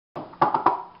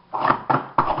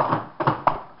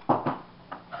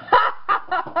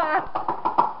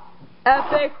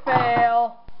Big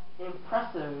fail.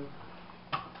 Impressive.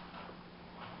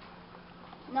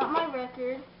 Not my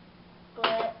record,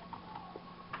 but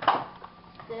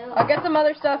still. I'll get some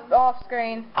other stuff off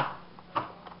screen.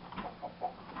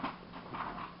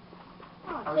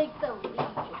 I'll take the lead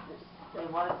of this. They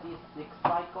want to see a 6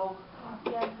 cycle.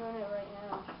 Yeah, I'm doing it right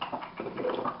now.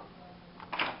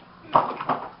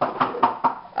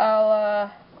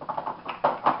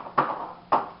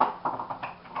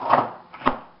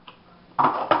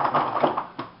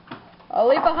 I'll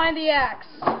leave behind the axe.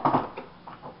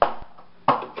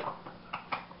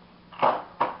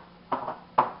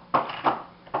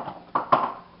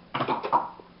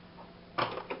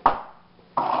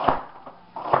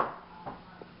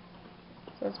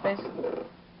 So it's basically...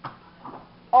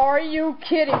 Are you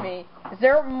kidding me? Is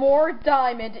there more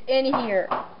diamond in here?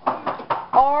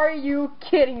 Are you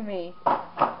kidding me?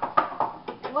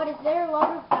 What, is there a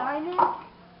lot of diamonds?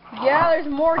 Yeah, there's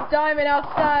more diamond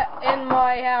outside in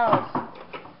my house.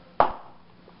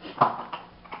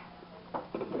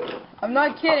 I'm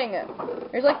not kidding it.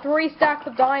 There's like 3 stacks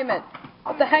of diamond.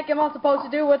 What the heck am I supposed to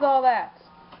do with all that?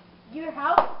 Your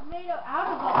house is made out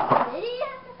of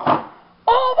obsidian?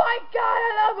 Oh my god,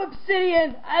 I love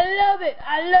obsidian! I love it!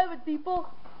 I love it, people!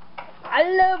 I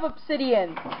love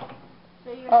obsidian!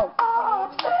 So your Oh.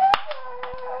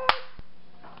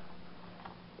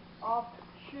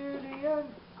 Obsidian.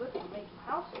 Good for making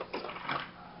houses.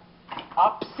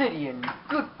 Obsidian,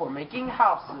 good for making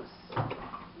houses.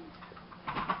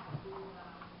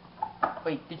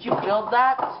 Wait, did you build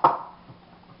that?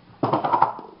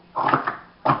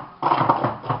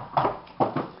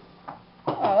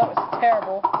 Oh, that was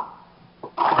terrible.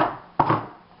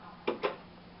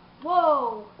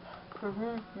 Whoa!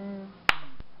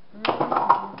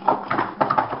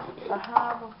 I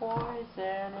have a voice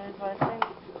and it's my face.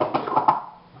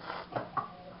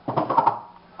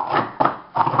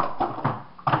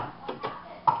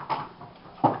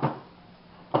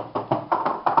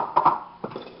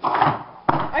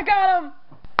 I got him!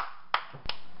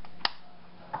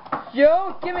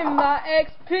 Yo, give me my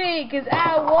XP, cause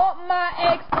I want my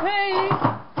XP!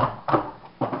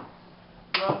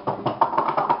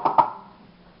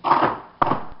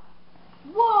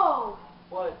 Whoa!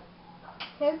 What?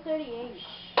 1038.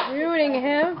 Shooting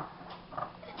him.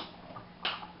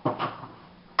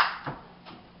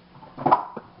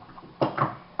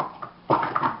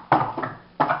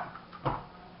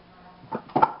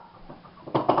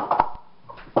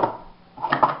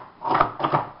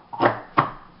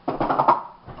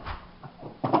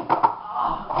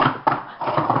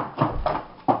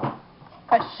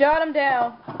 I shot him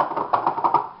down.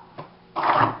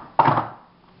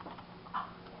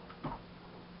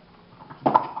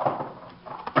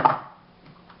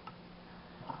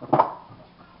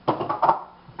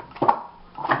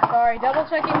 Sorry, double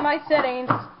checking my settings.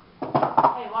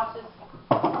 Hey, watch this.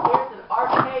 Here's an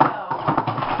RKO.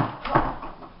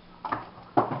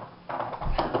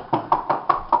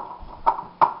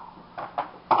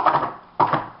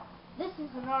 This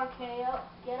is an RKO.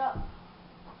 Get up.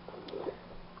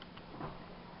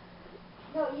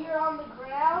 No, you're on the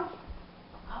ground.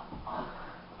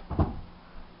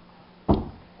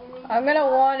 And then I'm gonna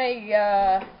want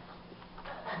a,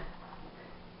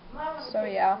 Mine so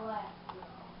was yeah. black.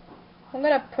 I'm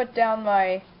gonna put down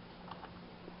my,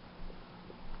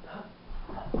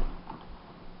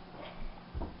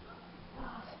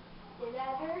 Did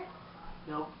that hurt?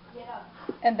 Nope. Get up.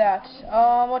 and that.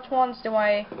 Which ones do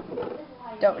I This is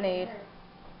how you don't get need? hurt.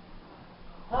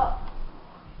 Oh.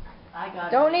 I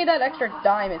got Don't it. need that extra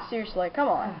diamond, seriously, come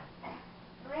on.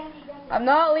 Randy doesn't. I'm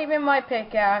not leaving my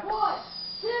pickaxe. 1,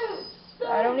 2, 3.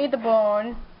 I don't need the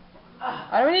bone.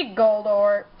 I don't need gold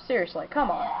ore. Seriously, come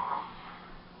on.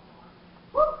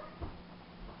 Woo.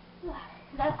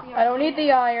 That's the I don't need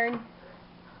the iron.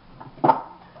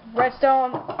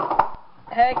 Redstone.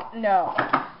 Heck no.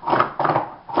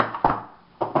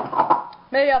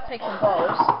 Maybe I'll take some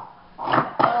bows.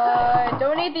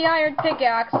 Don't need the iron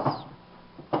pickaxe.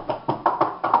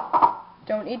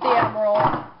 Don't need the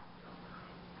emerald.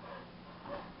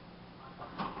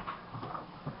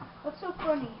 What's so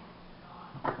funny?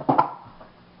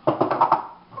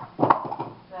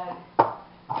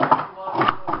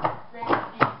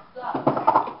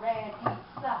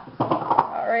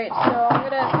 Alright, so I'm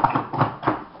gonna...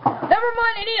 Never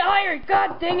mind, I need iron!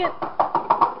 God dang it!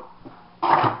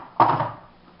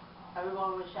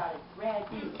 Everyone was shouting,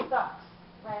 Randy sucks.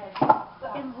 Randy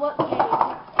sucks. In what game?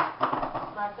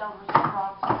 SmackDown vs.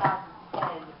 Raw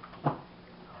 2010.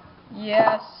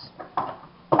 Yes.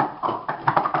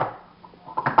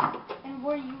 And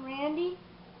were you Randy?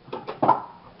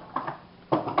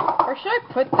 Where should I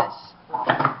put this?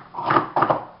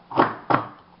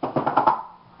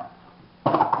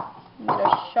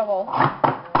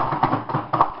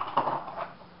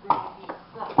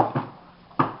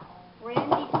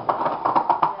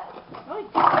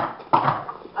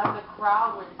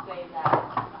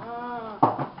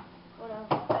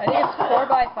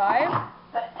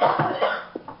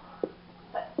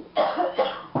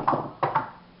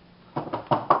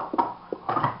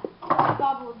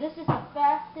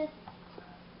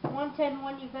 110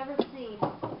 one you've ever seen.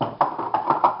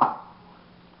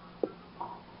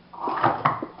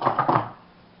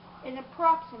 And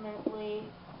approximately.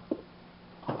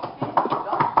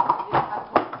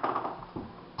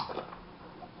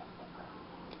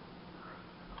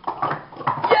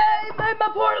 Yay! Made my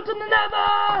portal to the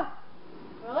Nether!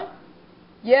 Really?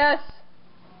 Yes.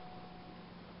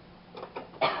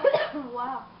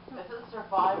 Wow. Is it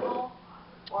survival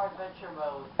or adventure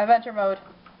mode? Adventure mode.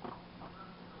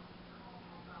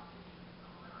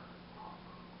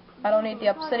 I don't need the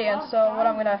obsidian, so what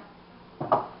I'm gonna...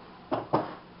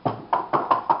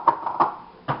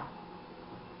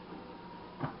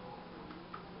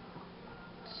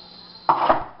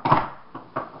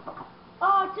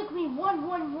 Oh, it took me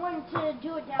 111 to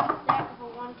do it down the stack of a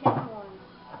 110 one.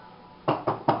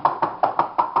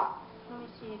 Let me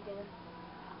see again.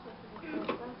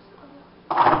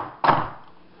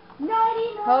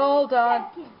 99 Hold on.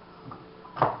 seconds.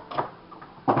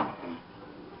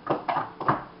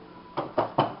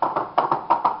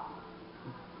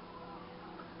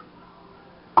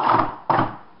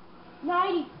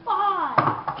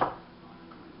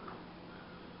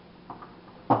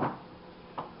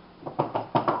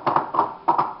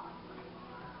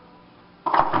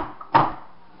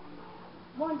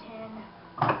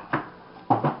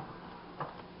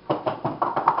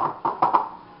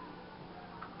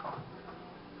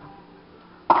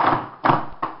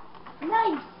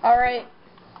 Nice. All right.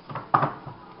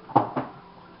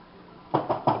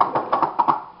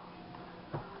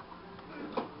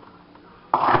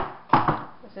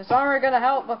 Is this armor gonna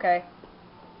help? Okay.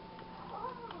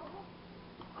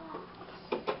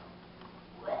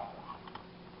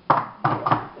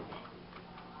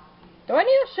 Do I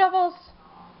need the shovels?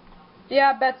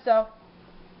 Yeah, I bet so.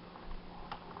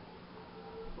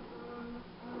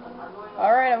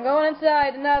 Alright, I'm going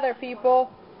inside another, people.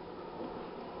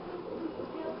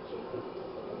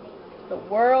 The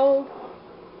world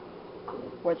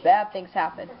where bad things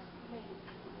happen.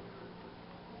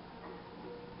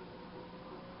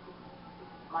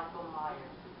 Michael Myers,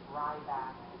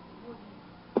 Ryback.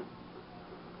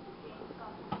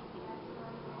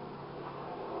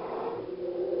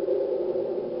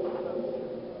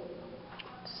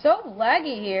 So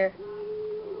laggy here.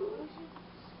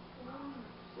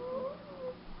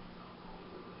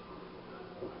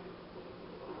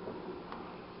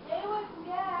 Stay away from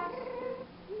gas.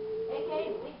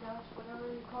 AKA big ghosts, whatever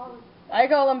you call them. I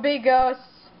call them big ghosts.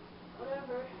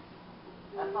 Whatever.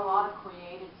 That's a lot of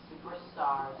created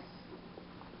superstars.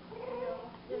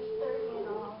 There's 30 in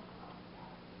all.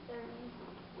 30.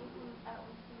 You can at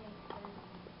least make 30.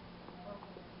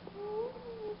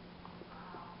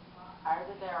 I heard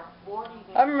that there are 40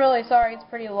 I'm really sorry, it's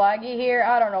pretty laggy here.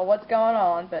 I don't know what's going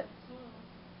on, but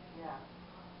Yeah.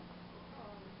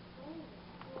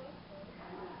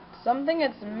 something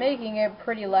is making it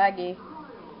pretty laggy.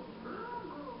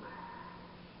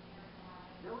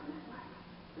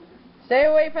 Stay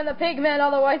away from the pigmen,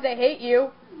 otherwise they hate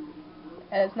you.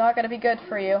 And it's not going to be good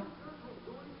for you.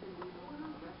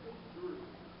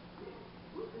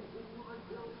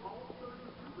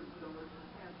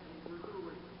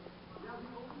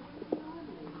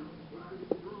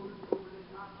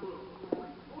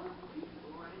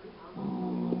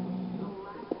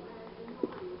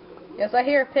 Yes, I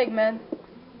hear pigmen.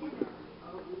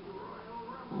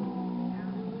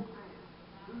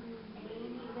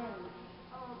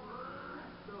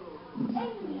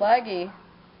 Laggy.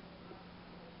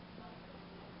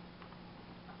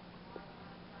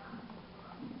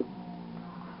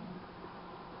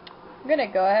 I'm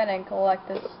gonna go ahead and collect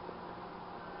this.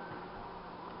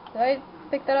 Did I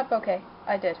pick that up? Okay,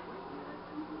 I did.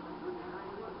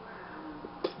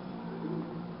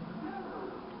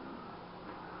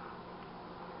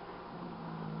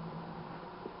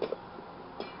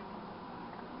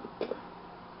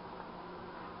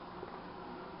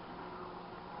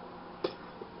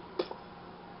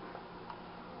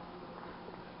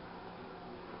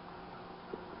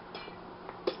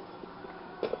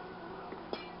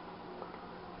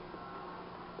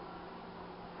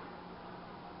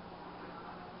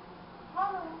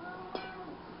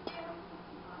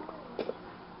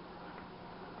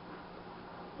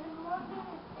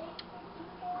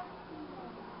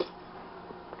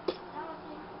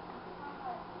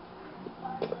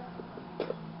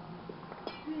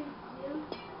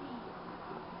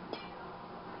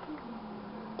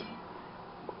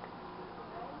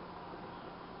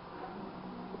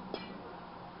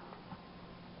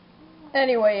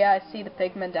 Anyway, yeah, I see the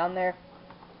pigmen down there.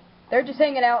 They're just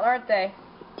hanging out, aren't they?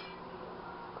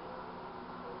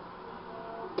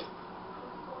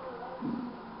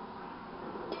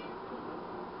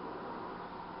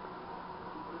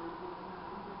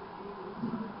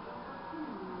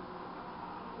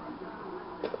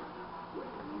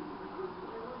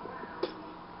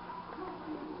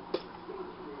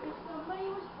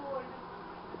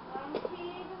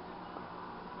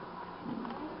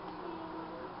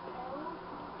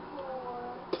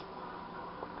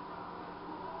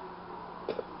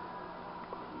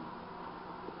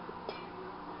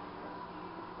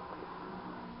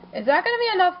 Is that gonna be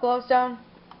enough glowstone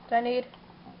that I need?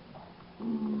 Wait,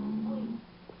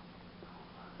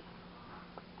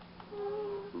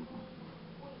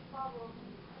 Pablo.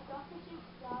 Did Dr. Seuss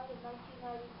die in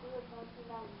 1992 or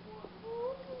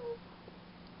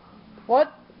 1991?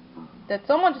 What? Did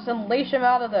someone just unleash him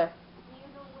out of the... Do you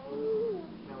know when?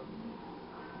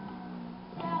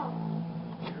 Sal,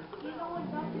 do you know when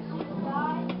Dr. Seuss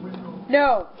died?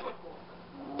 No.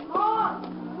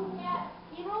 Mom! Yeah.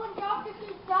 Do you know when Dr.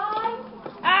 Seuss died?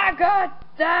 Ah, God!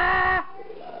 Ah!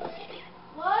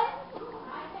 What? I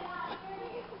cannot hear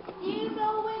you. Do you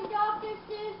know when Dr.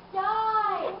 Seuss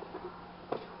died?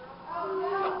 Oh,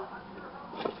 no.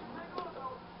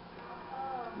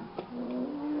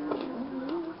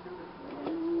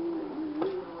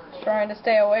 Trying to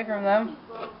stay away from them.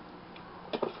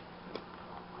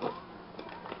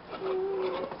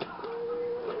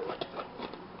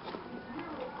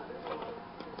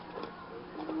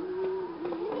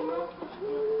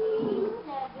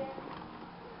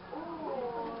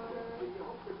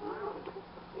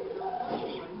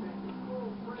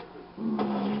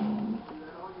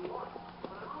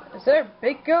 Is there a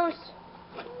big ghost?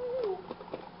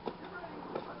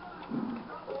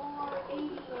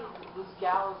 This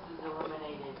gallows is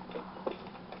eliminated.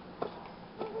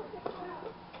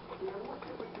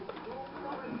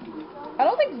 I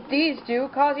don't think these do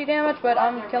cause you damage, but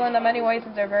I'm killing them anyway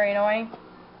since they're very annoying. Is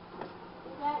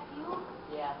that you?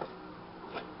 Yeah.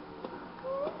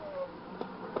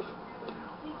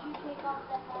 Did you take off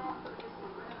the hat?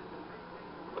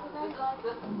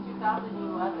 This is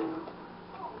 2011.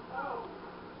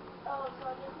 Oh, so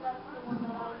I guess that's the one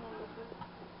that I made.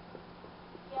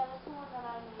 Yeah, that's the one that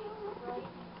I made, right?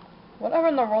 Whatever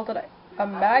in the world did I... A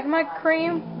magma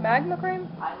cream? Magma cream?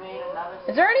 I made another.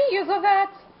 Is there any use of that?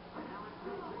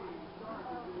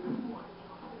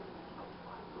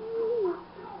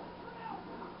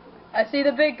 I see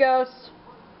the big ghost.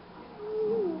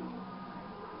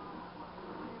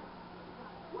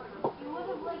 You would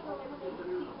have like eliminated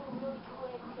people really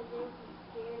quick because they would be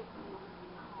scared of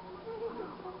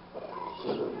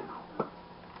you.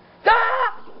 Ah!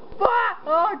 Ah!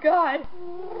 Oh God!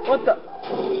 What the?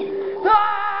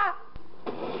 Ah!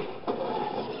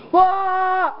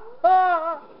 Ah!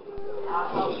 Ah! I'll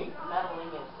help you meddling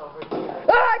is over here.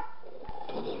 Ah!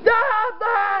 Ah!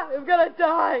 Ah! I'm gonna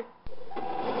die!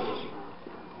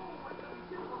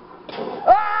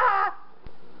 Ah!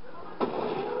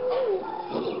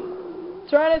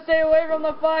 Trying to stay away from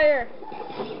the fire.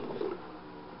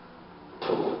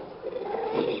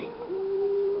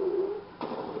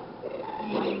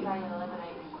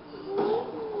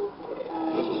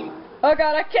 Oh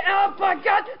God, I can't. Oh my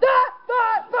God! Ah!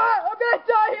 Ah! Ah! I'm gonna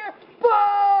die here!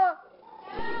 Ah!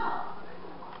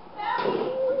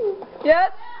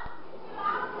 Yes?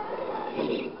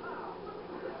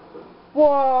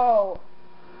 Whoa!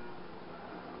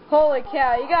 Holy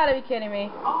cow! You gotta be kidding me!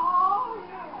 Oh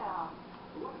yeah.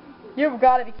 You've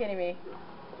gotta be kidding me!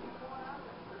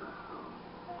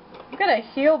 I'm gonna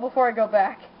heal before I go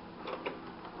back.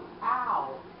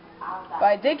 Ow. Ow. But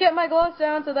I did get my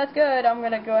glowstone, so that's good. I'm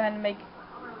gonna go ahead and make.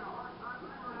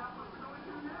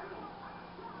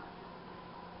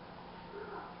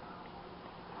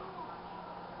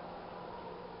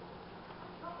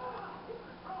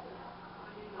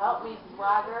 Help me,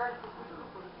 Swagger.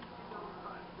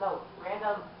 No,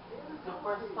 random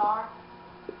superstar.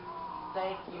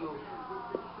 Thank you.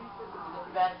 You're the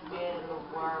best man in the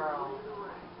world.